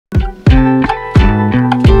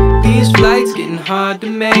hard to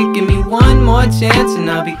make. Give me one more chance and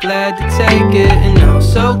I'll be glad to take it. And I'm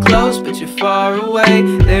so close but you're far away.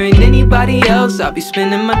 There ain't anybody else I'll be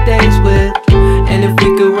spending my days with. And if we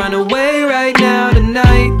could run away right now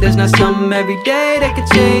tonight, there's not something every day that could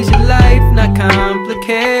change your life. Not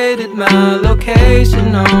complicated, my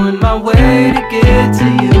location on my way to get to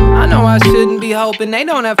you. I know I shouldn't be hoping they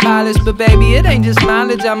don't have pilots, but baby, it ain't just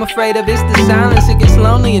mileage I'm afraid of, it's the silence. It gets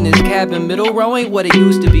lonely in this cabin, middle row ain't what it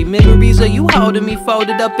used to be. Memories of you holding me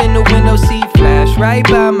folded up in the window seat, flash right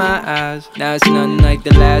by my eyes. Now it's nothing like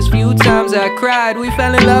the last few times I cried. We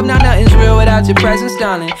fell in love, now nothing's real without your presence,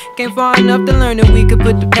 darling. Came far enough to learn that we could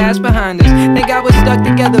put the past behind us. Think I was stuck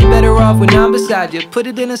together, better off when I'm beside you. Put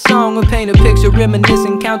it in a song or paint a picture, reminisce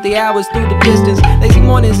and count the hours through the distance. Lazy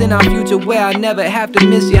mornings in our future where I never have to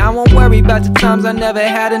miss you. I won't worry about the times I never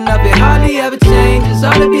had enough. It hardly ever changes,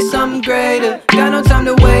 ought to be something greater. Got no time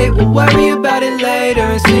to wait, we'll worry about it later.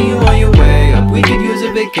 And see you on your way up, we could use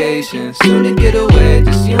a vacation. Soon to get away,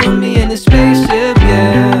 just you and me in the spaceship,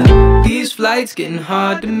 yeah. These flights getting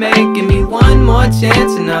hard to make. Give me one more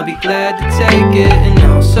chance and I'll be glad to take it. And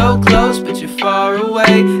I'm so close but you're far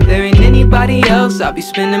away. There ain't anybody else I'll be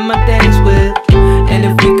spending my days with. And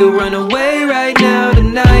if we could run away right now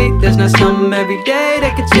tonight, there's not something every day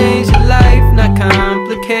that could change your life. Not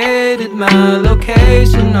complicated, my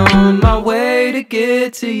location on my way to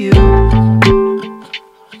get to you.